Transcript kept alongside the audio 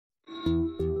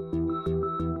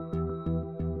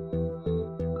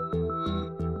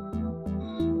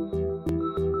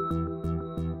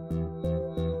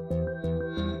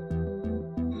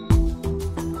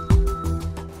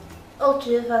屋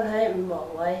主瞓喺五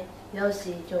黃位，有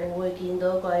時仲會見到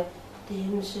鬼，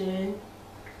點算？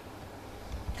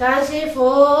簡師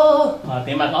傅，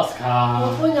點啊 Oscar？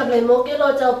 我搬入嚟冇幾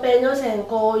耐就病咗成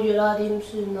個月啦，點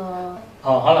算啊？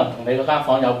可能同你嗰間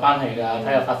房有關係㗎，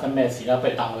睇下發生咩事啦，不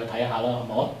如帶我去睇下啦，好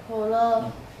唔好？好啦。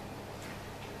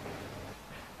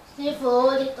師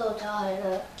傅，呢度就係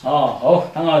啦。好，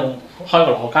等我開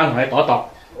個羅間同你度一度。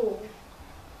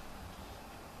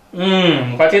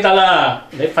唔怪之得啦，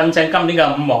你瞓正今年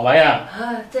嘅五黃位啊！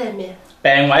即係咩？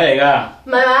病位嚟㗎。唔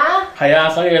係嘛？係啊，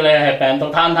所以你係病到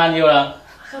攤攤腰啦。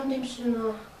咁點算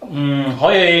啊？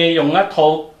可以用一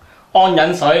套安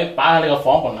忍水擺喺你個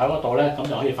房門口嗰度咧，咁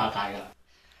就可以化解㗎。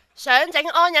想整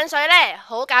安忍水呢，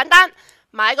好簡單，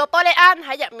買個玻璃罌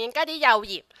喺入面加啲幼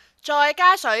鹽，再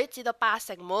加水至到8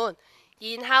成滿，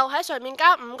然後喺上面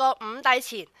加5個五帝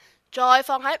錢，再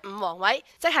放喺五黃位，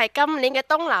即係今年嘅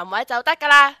東南位就得㗎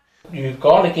啦。如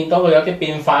果你見到佢有啲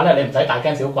變化咧，你唔使大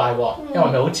驚小怪喎，因為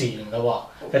佢好自然嘅喎。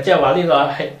就即係話呢個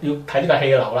係要睇呢個氣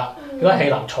流啦。如果氣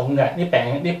流重嘅，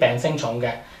啲病聲重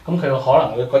嘅，咁佢可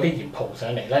能會嗰啲鹽蒲上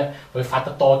嚟咧，會發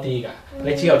得多啲嘅。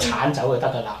你只有剷走就得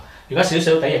㗎啦。如果少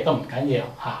少地亦都唔緊要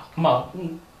嚇，咁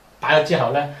擺咗之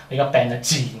後咧，你個病就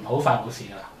自然好快冇事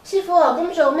㗎啦。師傅啊，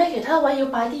咁仲有咩其他位要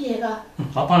擺啲嘢㗎？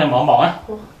我幫你望一望啊。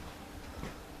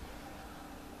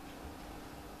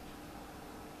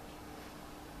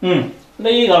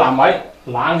呢個南位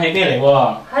冷氣機嚟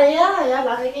喎。係啊，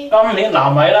冷氣機。今年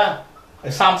南位咧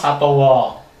係30度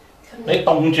喎，你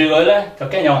凍住佢咧就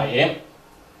驚有危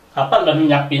險。不論入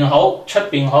邊好出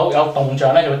邊好，有動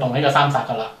靜咧就會凍起個三煞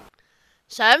㗎啦。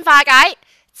想化解，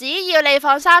只要你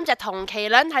放3隻銅麒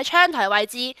麟喺窗台位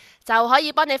置，就可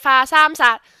以幫你化三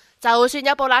煞。就算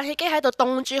有部冷氣機喺度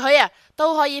凍住佢啊，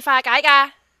都可以化解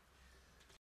㗎。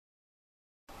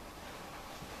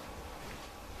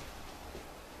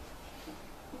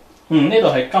呢度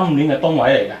係今年嘅東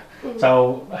位嚟嘅，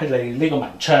就係嚟呢個文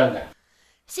昌嘅。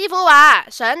師傅話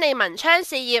想你文昌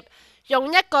事業，用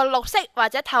一個綠色或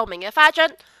者透明嘅花樽，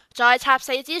再插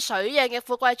4支水樣嘅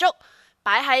富貴竹，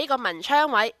擺喺呢個文昌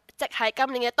位，即係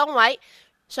今年嘅東位。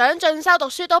想進修讀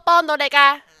書都幫到你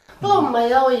㗎。不過唔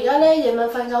係啊，我而家咧夜晚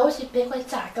瞓覺好似俾鬼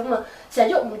壓咁啊，成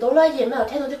日喐唔到啦，夜晚又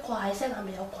聽到啲怪聲，係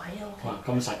咪有鬼啊？哇，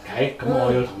咁神奇！咁我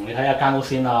要同你睇下間屋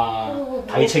先啦，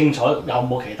睇清楚有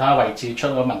冇其他位置出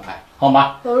咗問題，好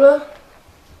嘛？好啦。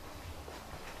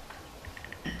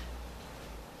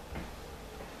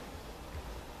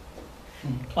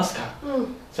Oscar，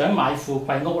想買富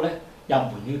貴屋咧，入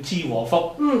門要知禍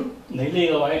福。你呢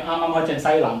個位啱啱開正西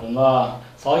南門喎，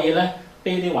所以咧。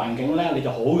呢啲環境咧，你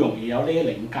就好容易有呢啲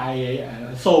靈界嘅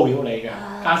騷擾你嘅，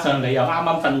加上你又啱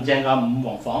啱瞓正個五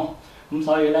黃房，咁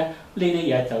所以咧呢啲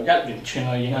嘢就一連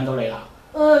串去影響到你啦。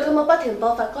咁我不停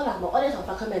播佛哥南無阿彌陀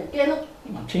佛，佢咪唔驚咯？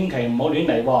千祈唔好亂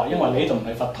嚟喎，因為你呢度唔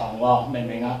係佛堂喎，明唔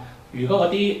明啊？如果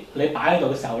嗰啲你擺喺度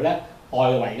嘅時候咧，外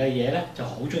圍嘅嘢咧就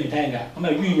好中意聽嘅，咁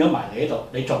又冤咗埋你呢度，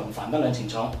你仲唔煩得兩錢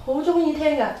重？好中意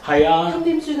聽㗎。係啊。咁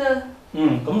點算啊？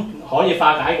咁可以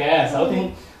化解嘅。首先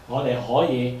我哋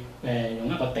可以。用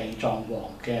一個地藏王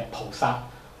嘅菩薩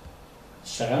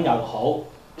相又好，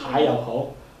牌又好，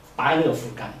擺喺呢度附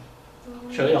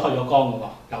近，最緊要開咗光嘅喎。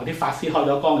由啲法師開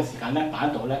咗光嘅時間咧，擺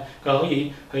喺度咧，佢可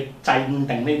以去鎮定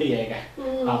呢啲嘢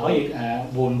嘅，可以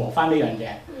緩和翻呢樣嘢，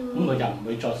咁佢就唔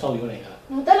會再騷擾你㗎啦。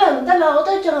唔得啦，我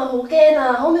都仲係好驚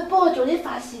啊！可唔可以幫我做啲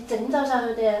法事整走晒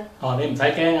佢哋啊？你唔使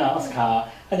驚啊 ，Oscar，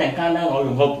一陣間咧，我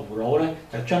用個葫蘆咧，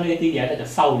就將呢啲嘢咧就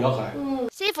收咗佢。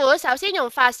師傅首先用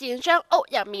髮線將屋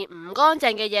入面唔乾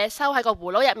淨嘅嘢收喺個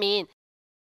葫蘆入面，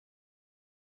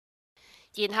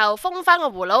然後封翻個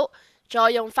葫蘆，再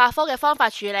用法科嘅方法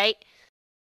處理，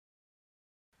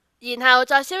然後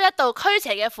再燒一道驅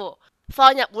邪嘅符，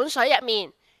放入碗水入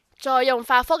面，再用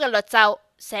法科嘅律咒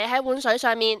寫喺碗水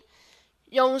上面，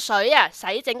用水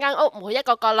洗整間屋每一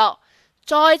個角落，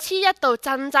再黐一道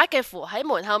鎮宅嘅符喺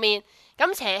門後面，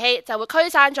咁邪氣就會驅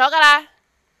散咗㗎啦。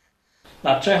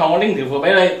嗱，最後我拎條符俾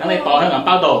你，等你袋喺銀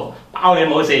包度，包你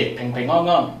冇事，平平安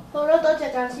安。好啦，多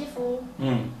謝簡師傅。